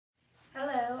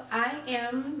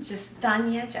am just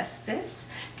Danya Justice,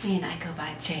 and I go by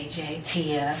JJ,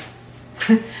 Tia,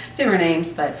 different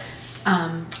names, but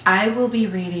I will be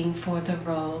reading for the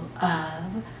role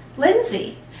of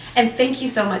Lindsey. And thank you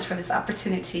so much for this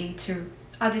opportunity to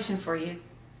audition for you.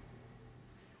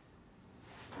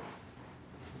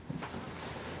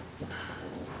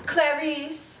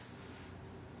 Clarice,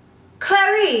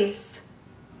 Clarice,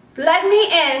 let me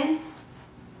in.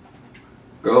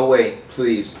 Go away,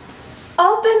 please.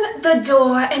 Open the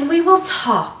door and we will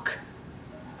talk.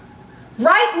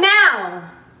 Right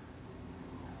now.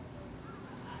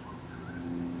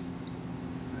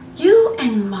 You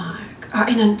and Mark are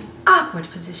in an awkward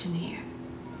position here.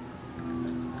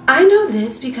 I know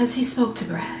this because he spoke to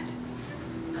Brad.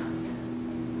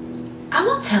 I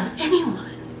won't tell anyone,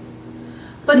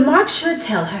 but Mark should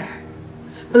tell her.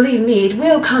 Believe me, it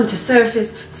will come to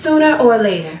surface sooner or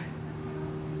later.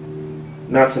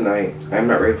 Not tonight. I'm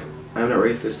not ready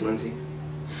for this, Lindsey.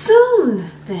 Soon,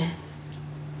 then.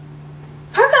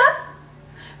 Perk up.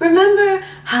 Remember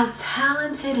how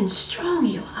talented and strong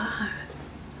you are.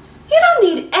 You don't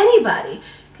need anybody,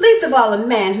 least of all a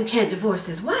man who can't divorce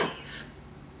his wife.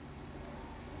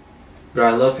 But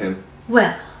I love him.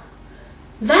 Well,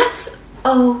 that's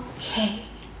okay.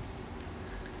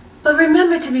 But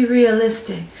remember to be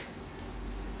realistic.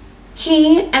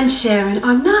 He and Sharon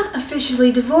are not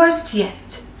officially divorced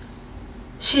yet.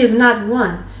 She is not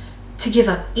one to give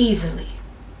up easily.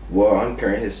 Well, I'm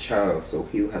carrying his child, so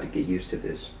he will have to get used to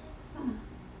this.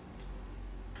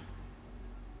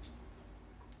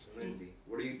 Lindsey,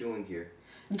 what are you doing here?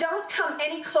 Don't come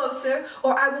any closer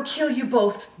or I will kill you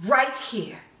both right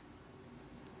here.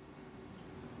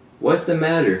 What's the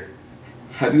matter?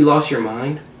 Have you lost your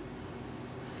mind?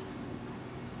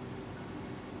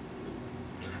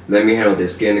 Let me handle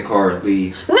this. Get in the car and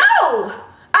leave. No!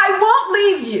 I won't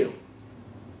leave you.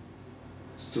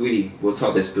 Sweetie, we'll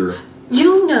talk this through.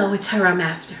 You know it's her I'm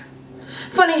after.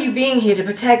 Funny you being here to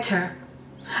protect her.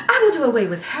 I will do away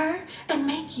with her and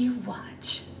make you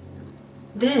watch.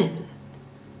 Then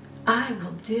I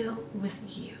will deal with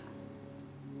you.